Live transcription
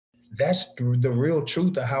that's the real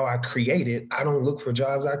truth of how I created. I don't look for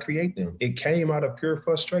jobs, I create them. It came out of pure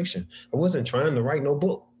frustration. I wasn't trying to write no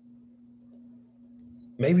book.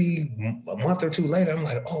 Maybe a month or two later, I'm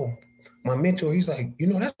like, oh, my mentor, he's like,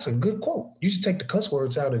 that's a good quote. You should take the cuss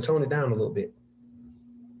words out and tone it down a little bit.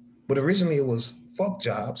 But originally it was fuck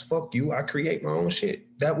jobs, fuck you, I create my own shit.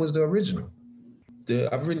 That was the original.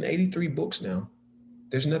 I've written 83 books now.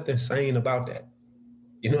 There's nothing sane about that.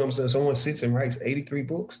 You know what I'm saying? Someone sits and writes 83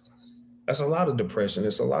 books. That's a lot of depression.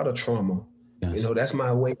 It's a lot of trauma. Yes. That's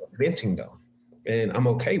my way of venting though. And I'm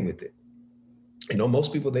okay with it.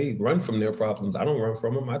 Most people, they run from their problems. I don't run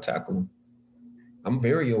from them. I tackle them. I'm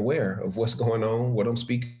very aware of what's going on, what I'm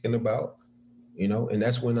speaking about, and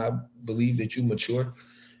that's when I believe that you mature.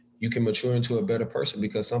 You can mature into a better person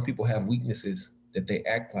because some people have weaknesses that they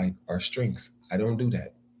act like are strengths. I don't do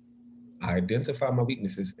that. I identify my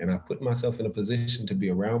weaknesses and I put myself in a position to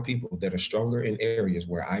be around people that are stronger in areas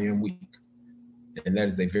where I am weak. And that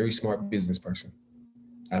is a very smart business person.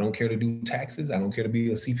 I don't care to do taxes. I don't care to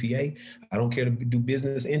be a CPA. I don't care to do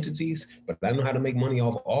business entities, but I know how to make money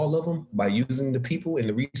off all of them by using the people and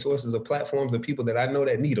the resources of platforms of people that I know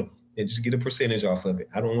that need them and just get a percentage off of it.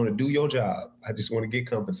 I don't want to do your job. I just want to get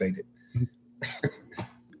compensated.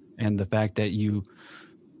 And the fact that you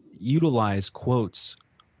utilize quotes,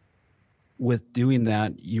 with doing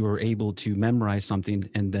that, you are able to memorize something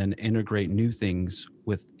and then integrate new things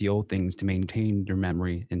with the old things to maintain your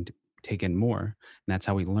memory and take in more. And that's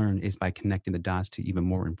how we learn, is by connecting the dots to even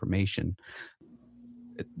more information.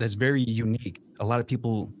 That's very unique. A lot of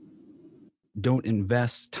people don't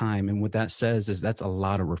invest time. And what that says is that's a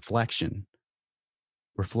lot of reflecting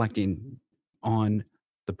on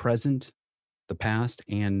the present, the past,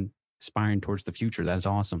 and aspiring towards the future. That is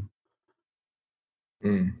awesome.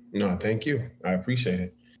 No, thank you. I appreciate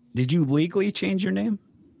it. Did you legally change your name?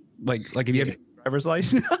 Like if you have a driver's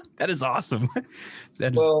license? That is awesome.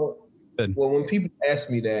 Well, when people ask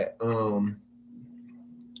me that,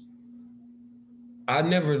 I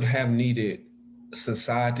never have needed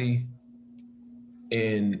society.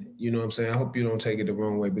 And you know what I'm saying? I hope you don't take it the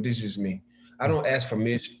wrong way, but this is just me. I don't ask for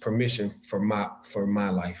permission for my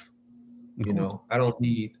life. Cool. I don't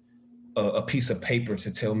need a piece of paper to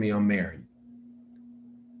tell me I'm married.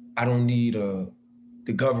 I don't need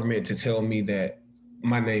the government to tell me that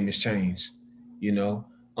my name has changed,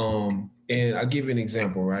 And I'll give you an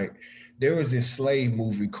example, right? There was this slave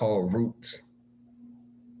movie called Roots.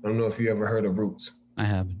 I don't know if you ever heard of Roots. I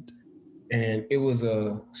haven't. And it was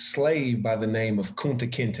a slave by the name of Kunta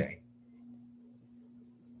Kinte.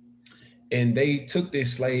 And they took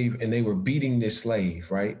this slave and they were beating this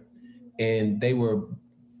slave, right? And they were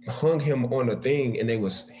hung him on a thing and they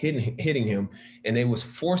was hitting him and they was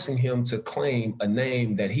forcing him to claim a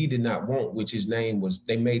name that he did not want, which his name was,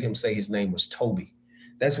 they made him say his name was Toby.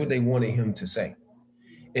 That's what they wanted him to say.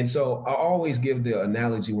 And so I always give the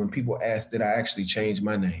analogy when people ask, did I actually change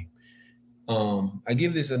my name? I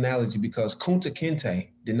give this analogy because Kunta Kinte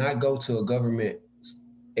did not go to a government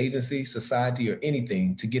agency, society, or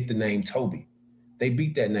anything to get the name Toby. They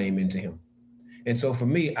beat that name into him. And so for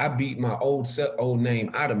me, I beat my old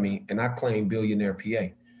name out of me and I claim Billionaire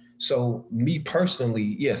P.A. So me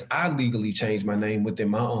personally, yes, I legally changed my name within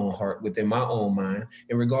my own heart, within my own mind.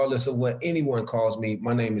 And regardless of what anyone calls me,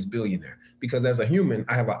 my name is Billionaire. Because as a human,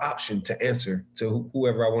 I have an option to answer to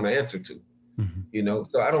whoever I want to answer to. Mm-hmm.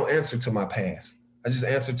 So I don't answer to my past. I just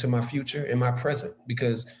answer to my future and my present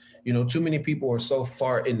because, too many people are so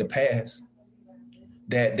far in the past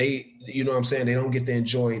that they, they don't get to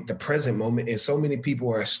enjoy the present moment. And so many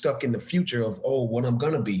people are stuck in the future of, what I'm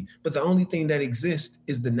going to be. But the only thing that exists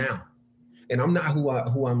is the now. And I'm not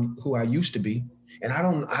who I used to be. And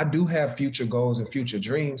I do have future goals and future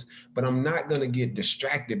dreams, but I'm not going to get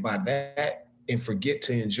distracted by that and forget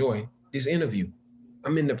to enjoy this interview.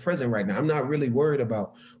 I'm in the present right now. I'm not really worried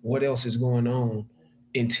about what else is going on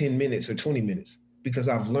in 10 minutes or 20 minutes because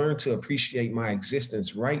I've learned to appreciate my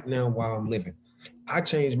existence right now while I'm living. I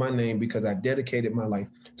changed my name because I dedicated my life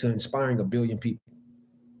to inspiring 1 billion people.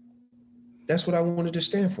 That's what I wanted to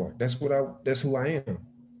stand for. That's who I am.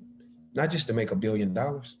 Not just to make $1 billion.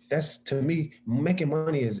 That's, to me, making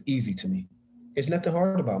money is easy to me. There's nothing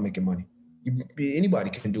hard about making money. Anybody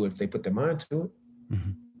can do it if they put their mind to it.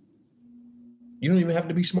 Mm-hmm. You don't even have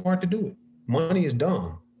to be smart to do it. Money is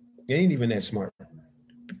dumb. It ain't even that smart.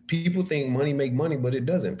 People think money make money, but it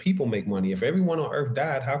doesn't. People make money. If everyone on earth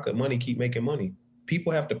died, how could money keep making money?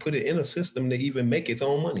 People have to put it in a system to even make its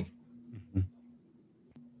own money. Mm-hmm.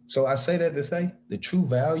 So I say that to say the true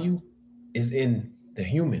value is in the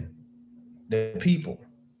human, the people.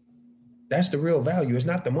 That's the real value. It's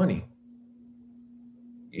not the money.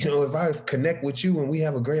 You know, if I connect with you and we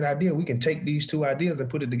have a great idea, we can take these two ideas and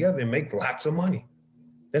put it together and make lots of money.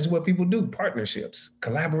 That's what people do, partnerships,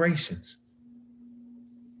 collaborations.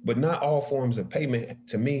 But not all forms of payment,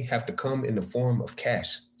 to me, have to come in the form of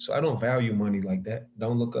cash. So I don't value money like that.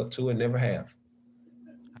 Don't look up to it, never have.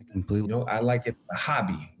 I completely. You know, I like it a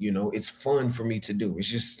hobby. You know, it's fun for me to do. It's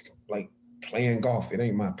just like playing golf. It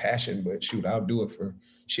ain't my passion, but shoot, I'll do it for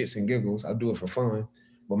shits and giggles. I'll do it for fun.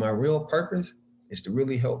 But my real purpose is to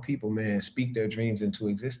really help people, man, speak their dreams into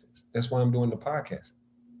existence. That's why I'm doing the podcast.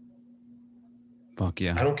 Fuck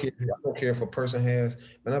yeah. I don't care if a person has,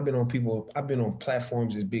 man, I've been on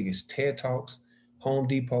platforms as big as TED Talks, Home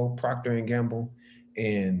Depot, Procter and Gamble,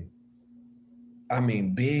 and I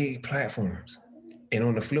mean big platforms. And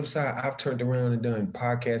on the flip side, I've turned around and done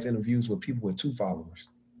podcast interviews with people with 2 followers.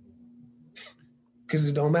 Because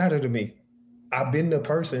it don't matter to me. I've been the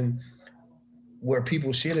person where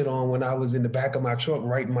people shitted on when I was in the back of my truck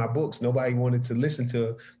writing my books. Nobody wanted to listen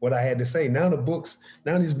to what I had to say. Now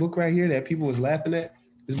this book right here that people was laughing at,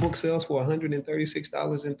 this book sells for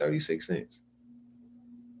 $136.36.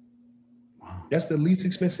 Wow. That's the least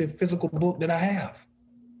expensive physical book that I have.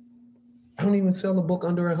 I don't even sell a book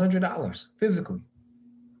under $100 physically,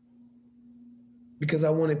 because I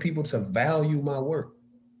wanted people to value my work.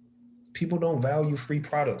 People don't value free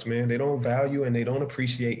products, man. They don't value and they don't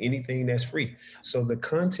appreciate anything that's free. So the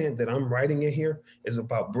content that I'm writing in here is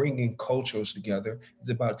about bringing cultures together. It's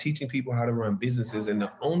about teaching people how to run businesses. And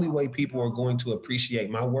the only way people are going to appreciate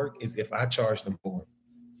my work is if I charge them for it.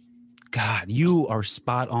 God, you are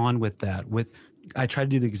spot on with that. I try to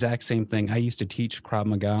do the exact same thing. I used to teach Krav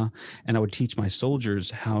Maga, and I would teach my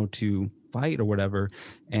soldiers how to fight or whatever.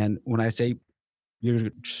 And when I say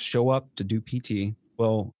you show up to do PT,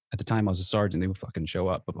 well, at the time I was a sergeant, they would fucking show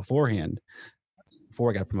up. But beforehand, before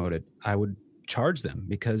I got promoted, I would charge them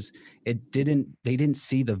because they didn't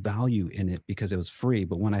see the value in it because it was free.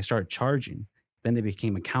 But when I started charging, then they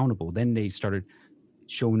became accountable. Then they started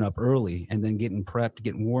showing up early and then getting prepped,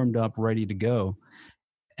 getting warmed up, ready to go.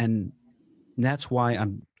 And that's why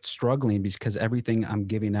I'm struggling, because everything I'm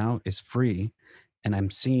giving out is free. And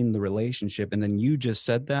I'm seeing the relationship. And then you just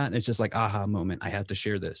said that. And it's just like, aha moment. I have to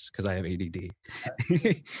share this because I have ADD.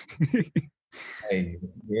 Hey,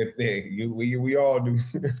 we all do.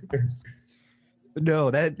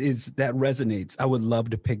 No, that resonates. I would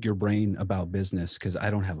love to pick your brain about business because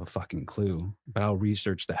I don't have a fucking clue, but I'll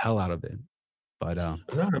research the hell out of it. But no,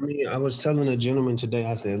 I mean, I was telling a gentleman today,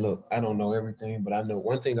 I said, look, I don't know everything, but I know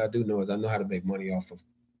one thing I do know is I know how to make money off of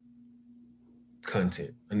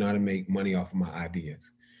content. I know how to make money off of my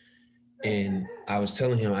ideas. And I was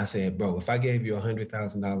telling him, I said, bro, if I gave you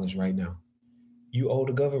 $100,000 right now, you owe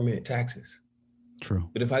the government taxes. True.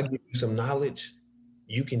 But if I give you some knowledge,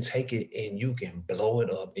 you can take it and you can blow it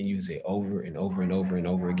up and use it over and over and over and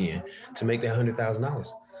over again to make that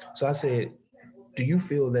 $100,000. So I said, do you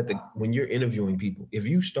feel that when you're interviewing people, if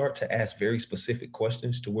you start to ask very specific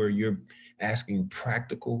questions to where you're asking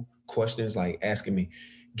practical questions, like asking me,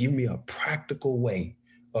 give me a practical way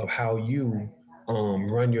of how you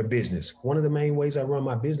run your business. One of the main ways I run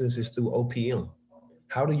my business is through OPM,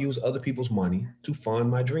 how to use other people's money to fund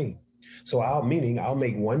my dream. So I'll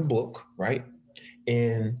make one book, right?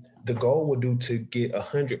 And the goal would do to get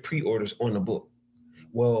 100 pre-orders on the book.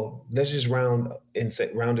 Well, let's just round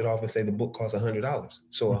it off and say the book costs $100.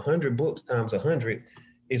 So 100 books times 100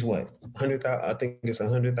 is what? 100,000. I think it's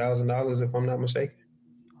 $100,000 if I'm not mistaken.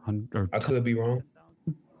 I could be wrong.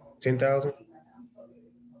 10,000.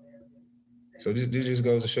 So this just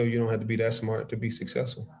goes to show you don't have to be that smart to be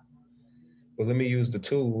successful. But let me use the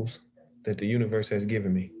tools that the universe has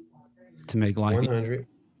given me to make life. 100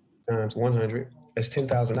 times 100. That's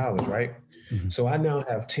 $10,000, right? Mm-hmm. So I now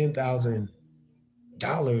have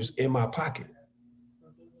 $10,000 in my pocket.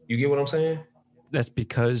 You get what I'm saying? That's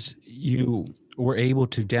because you were able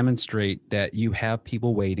to demonstrate that you have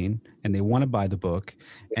people waiting and they want to buy the book,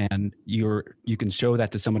 and you can show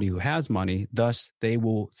that to somebody who has money. Thus, they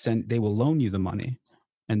will loan you the money,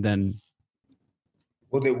 and then.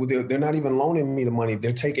 Well, they're not even loaning me the money.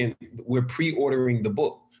 We're pre-ordering the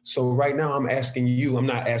book. So right now I'm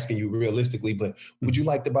not asking you realistically, but would you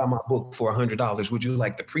like to buy my book for $100? Would you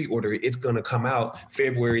like to pre-order it? It's going to come out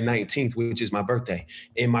February 19th, which is my birthday.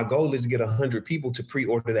 And my goal is to get 100 people to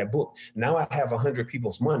pre-order that book. Now I have 100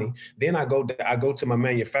 people's money. Then I go to my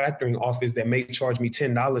manufacturing office that may charge me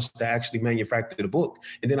 $10 to actually manufacture the book.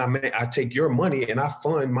 And then I take your money and I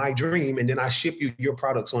fund my dream, and then I ship you your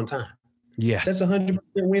products on time. Yes. That's 100%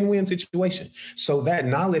 win-win situation. So that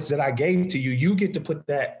knowledge that I gave to you, you get to put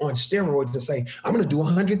that on steroids and say, I'm going to do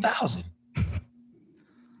 100,000.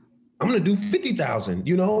 I'm going to do 50,000.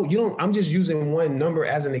 I'm just using one number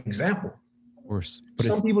as an example. Of course. But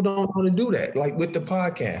some people don't want to do that, like with the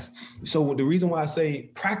podcast. So the reason why I say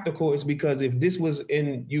practical is because if this was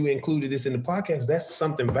you included this in the podcast, that's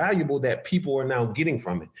something valuable that people are now getting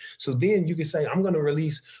from it. So then you can say, I'm going to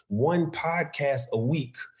release one podcast a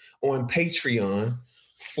week on Patreon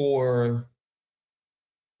for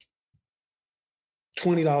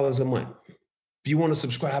 $20 a month. If you want to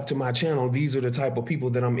subscribe to my channel, these are the type of people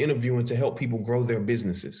that I'm interviewing to help people grow their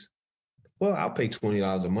businesses. Well, I'll pay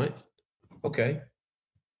 $20 a month. Okay.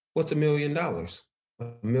 What's $1 million? $1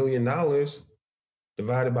 million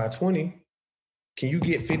divided by 20. Can you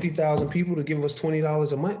get 50,000 people to give us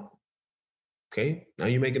 $20 a month? Okay. Now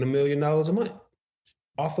you're making $1 million a month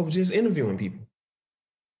off of just interviewing people.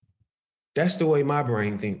 That's the way my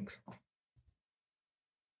brain thinks.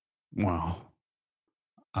 Wow.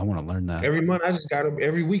 I want to learn that. Every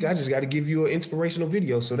week, I just got to give you an inspirational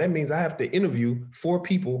video. So that means I have to interview 4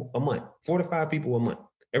 people a month, 4 to 5 people a month.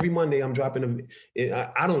 Every Monday, I'm dropping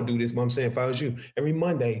I don't do this, but I'm saying if I was you, every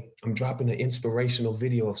Monday, I'm dropping an inspirational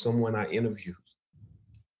video of someone I interviewed.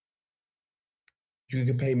 You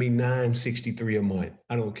can pay me $9.63 a month.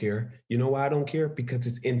 I don't care. You know why I don't care? Because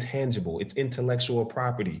it's intangible. It's intellectual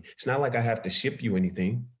property. It's not like I have to ship you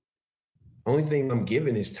anything. Only thing I'm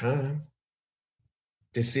giving is time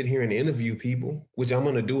to sit here and interview people, which I'm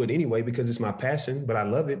going to do it anyway because it's my passion, but I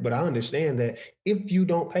love it. But I understand that if you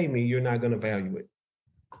don't pay me, you're not going to value it.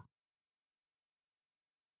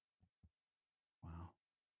 Wow.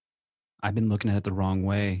 I've been looking at it the wrong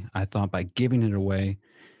way. I thought by giving it away,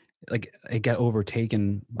 like it got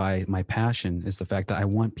overtaken by my passion is the fact that I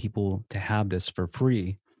want people to have this for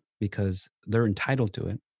free because they're entitled to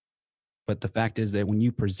it. But the fact is that when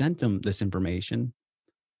you present them this information,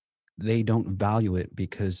 they don't value it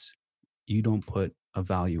because you don't put a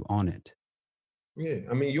value on it. Yeah,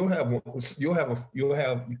 I mean,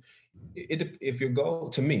 if your goal,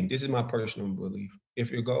 to me, this is my personal belief. If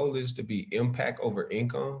your goal is to be impact over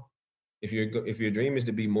income, if your dream is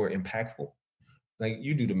to be more impactful, like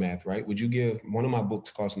you do the math, right? Would you give one of my books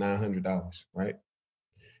costs $900, right?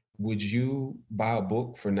 Would you buy a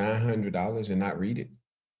book for $900 and not read it?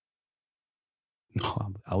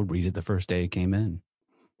 No, I would read it the first day it came in.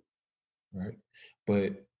 Right.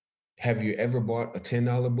 But have you ever bought a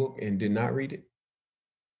 $10 book and did not read it?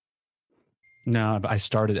 No, I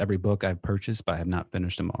started every book I've purchased, but I have not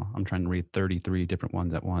finished them all. I'm trying to read 33 different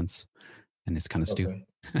ones at once, and it's kind of stupid.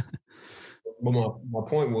 But my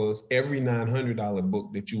point was, every $900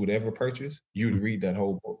 book that you would ever purchase, you'd read that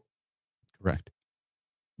whole book. Correct.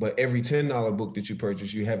 But every $10 book that you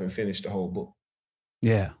purchase, you haven't finished the whole book.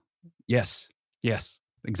 Yeah. Yes.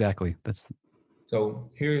 Exactly.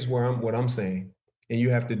 So here's what I'm saying, and you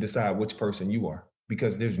have to decide which person you are,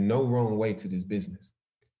 because there's no wrong way to this business.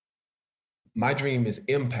 My dream is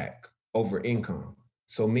impact over income.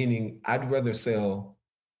 So meaning I'd rather sell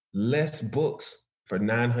less books for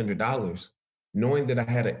 $900, knowing that I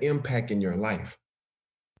had an impact in your life,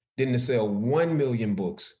 than to sell 1 million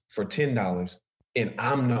books for $10 and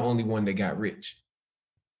I'm the only one that got rich.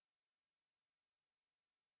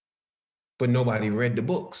 But nobody read the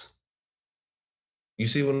books. You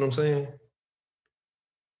see what I'm saying?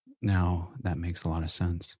 Now that makes a lot of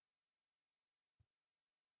sense.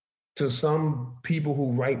 To some people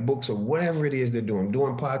who write books or whatever it is they're doing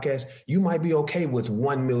podcasts, you might be okay with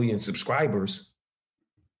 1 million subscribers,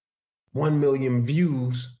 1 million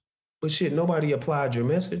views, but shit, nobody applied your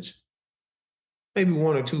message. Maybe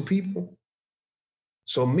 1 or 2 people.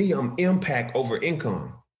 So me, I'm impact over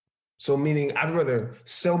income. So meaning I'd rather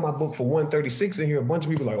sell my book for 136 and hear a bunch of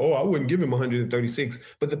people like, oh, I wouldn't give him 136.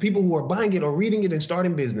 But the people who are buying it are reading it and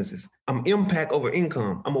starting businesses. I'm impact over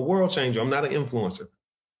income. I'm a world changer. I'm not an influencer.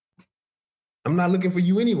 I'm not looking for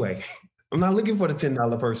you anyway. I'm not looking for the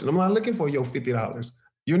 $10 person. I'm not looking for your $50.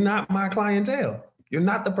 You're not my clientele. You're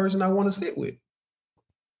not the person I want to sit with.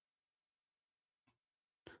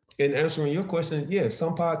 In answering your question, yes,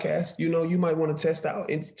 some podcasts, you might want to test out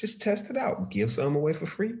and just test it out. Give some away for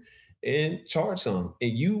free and charge some,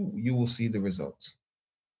 and you will see the results.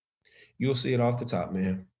 You'll see it off the top,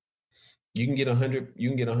 man. You can get 100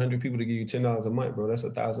 people to give you $10 a month, bro. That's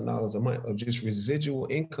 $1,000 a month of just residual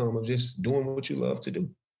income of just doing what you love to do.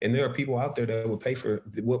 And there are people out there that will pay for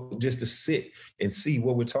just to sit and see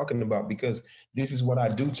what we're talking about, because this is what I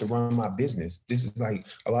do to run my business. This is like,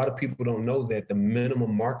 a lot of people don't know that the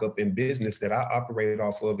minimum markup in business that I operate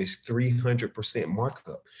off of is 300%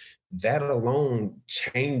 markup. That alone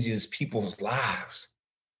changes people's lives.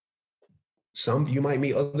 You might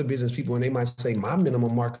meet other business people and they might say, my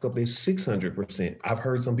minimum markup is 600%. I've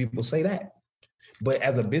heard some people say that. But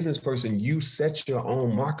as a business person, you set your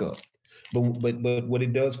own markup. But what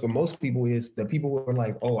it does for most people is the people who are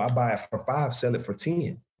like, oh, I buy it for 5, sell it for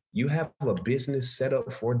 10. You have a business set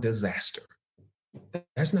up for disaster.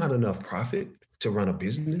 That's not enough profit to run a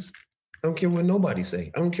business. I don't care what nobody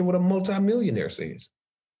say. I don't care what a multimillionaire says.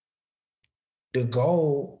 The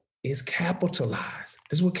goal is capitalize.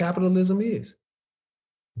 This is what capitalism is.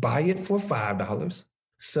 Buy it for $5,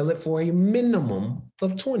 sell it for a minimum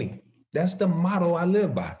of 20. That's the motto I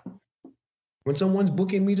live by. When someone's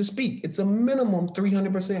booking me to speak, it's a minimum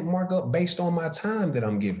 300% markup based on my time that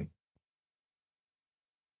I'm giving.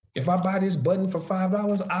 If I buy this button for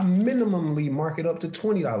 $5, I minimally mark it up to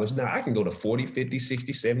 $20. Now I can go to 40, 50,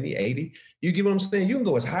 60, 70, 80. You get what I'm saying? You can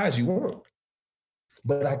go as high as you want,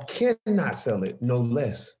 but I cannot sell it no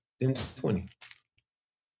less than 20.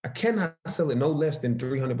 I cannot sell it no less than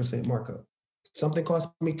 300% markup. Something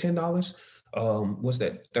costs me $10. What's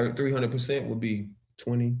that? 300% would be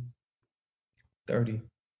 20, 30,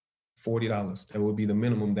 $40. That would be the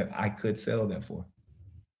minimum that I could sell that for.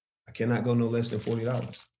 I cannot go no less than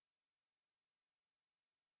 $40.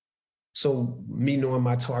 So me knowing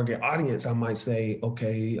my target audience, I might say,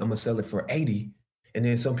 okay, I'm gonna sell it for 80. And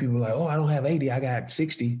then some people are like, oh, I don't have 80, I got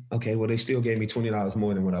 60. Okay, well, they still gave me $20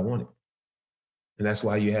 more than what I wanted. And that's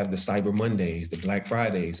why you have the Cyber Mondays, the Black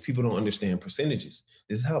Fridays. People don't understand percentages.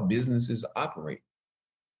 This is how businesses operate.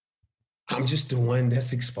 I'm just the one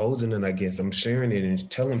that's exposing it, I guess. I'm sharing it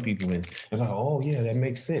and telling people, and it's like, oh yeah, that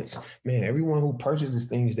makes sense. Man, everyone who purchases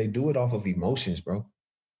things, they do it off of emotions, bro.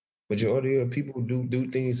 Majority of people do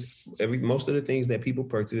things, most of the things that people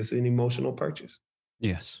purchase is an emotional purchase.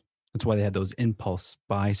 Yes. That's why they had those impulse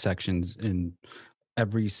buy sections in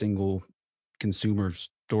every single consumer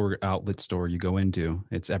store, outlet store you go into.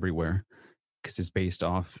 It's everywhere because it's based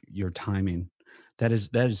off your timing. This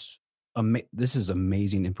is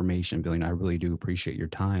amazing information, Billy, and I really do appreciate your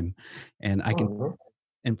time. And I can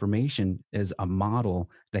information is a model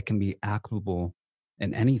that can be applicable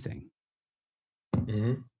in anything.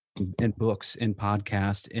 Mm-hmm. In books, in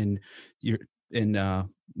podcasts, in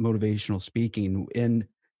motivational speaking, in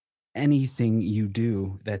anything you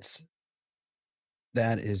do. That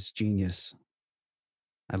is genius.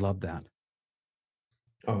 I love that.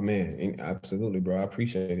 Oh man, absolutely, bro. I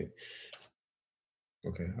appreciate it.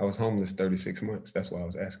 Okay, I was homeless 36 months. That's why I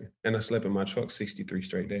was asking. And I slept in my truck 63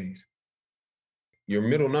 straight days. Your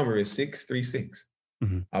middle number is 636.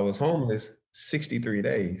 Mm-hmm. I was homeless 63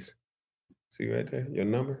 days. See right there, your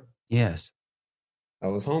number? Yes. I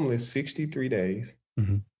was homeless 63 days.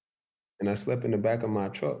 Mm-hmm. And I slept in the back of my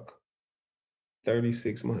truck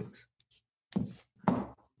 36 months.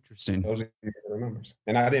 Interesting. Those are the numbers.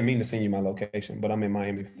 And I didn't mean to send you my location, but I'm in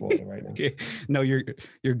Miami, Florida right now. Okay. No, you're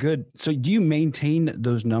good. So do you maintain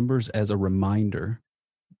those numbers as a reminder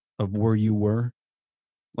of where you were?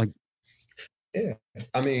 Like, yeah.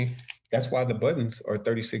 I mean, that's why the buttons are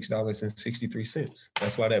 $36.63.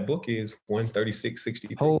 That's why that book is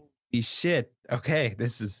 $136.63. Holy shit. Okay.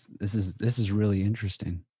 This is really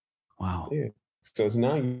interesting. Wow. Yeah. So it's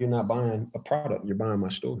now you're not buying a product, you're buying my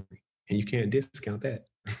story. And you can't discount that.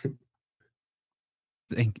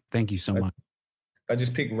 Thank you so much. I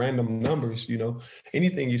just pick random numbers,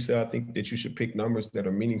 anything you say, I think that you should pick numbers that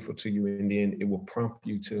are meaningful to you. And then it will prompt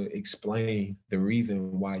you to explain the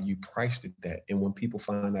reason why you priced it that. And when people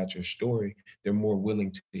find out your story, they're more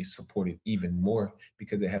willing to support it even more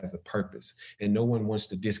because it has a purpose. And no one wants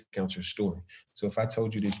to discount your story. So if I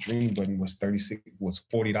told you this dream button was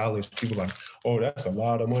 $40, people are like, oh, that's a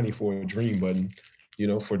lot of money for a dream button.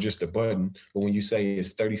 For just a button. But when you say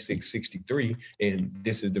it's $36.63, and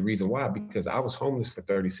this is the reason why, because I was homeless for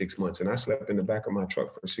 36 months and I slept in the back of my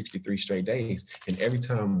truck for 63 straight days. And every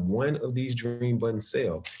time one of these dream buttons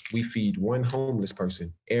sell, we feed one homeless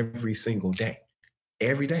person every single day.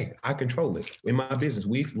 Every day. I control it. In my business,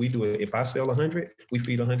 we do it. If I sell 100, we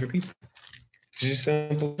feed 100 people. It's just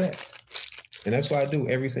simple as that. And that's what I do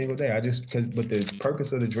every single day. But the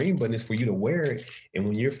purpose of the dream button is for you to wear it. And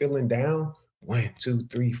when you're feeling down, 1, 2,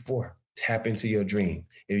 3, 4, tap into your dream.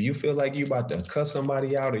 If you feel like you about to cuss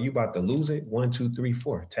somebody out or you about to lose it, 1, 2, 3,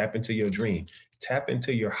 4, tap into your dream. Tap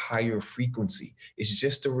into your higher frequency. It's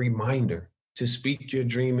just a reminder to speak your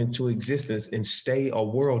dream into existence and stay a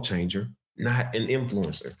world changer, not an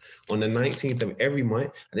influencer. On the 19th of every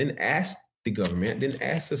month, I didn't ask the government, I didn't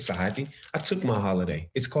ask society. I took my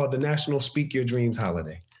holiday. It's called the National Speak Your Dreams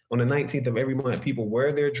holiday. On the 19th of every month, people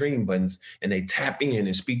wear their dream buttons and they tap in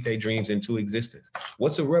and speak their dreams into existence.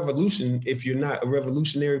 What's a revolution if you're not a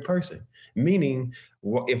revolutionary person? Meaning,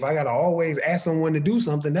 if I got to always ask someone to do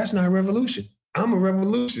something, that's not a revolution. I'm a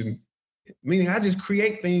revolution. Meaning I just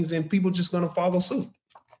create things and people just going to follow suit.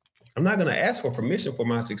 I'm not going to ask for permission for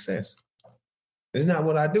my success. It's not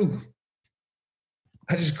what I do.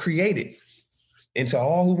 I just create it. And to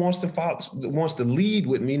all who wants to lead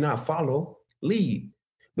with me, not follow, lead.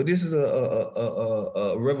 But this is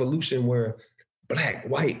a revolution where Black,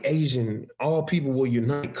 white, Asian, all people will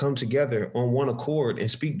unite, come together on one accord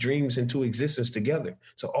and speak dreams into existence together.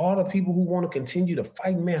 So all the people who want to continue to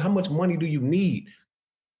fight, man, how much money do you need?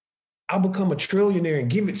 I'll become a trillionaire and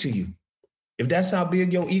give it to you. If that's how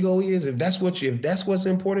big your ego is, if that's what's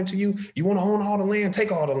important to you, you want to own all the land,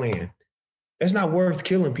 take all the land. That's not worth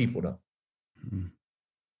killing people though. Mm-hmm.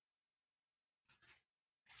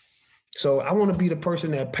 So I want to be the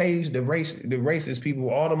person that pays the racist people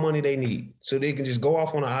all the money they need so they can just go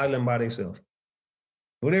off on an island by themselves.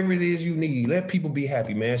 Whatever it is you need, let people be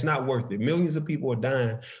happy, man. It's not worth it. Millions of people are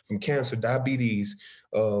dying from cancer, diabetes,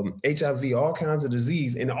 HIV, all kinds of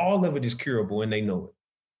disease, and all of it is curable, and they know it.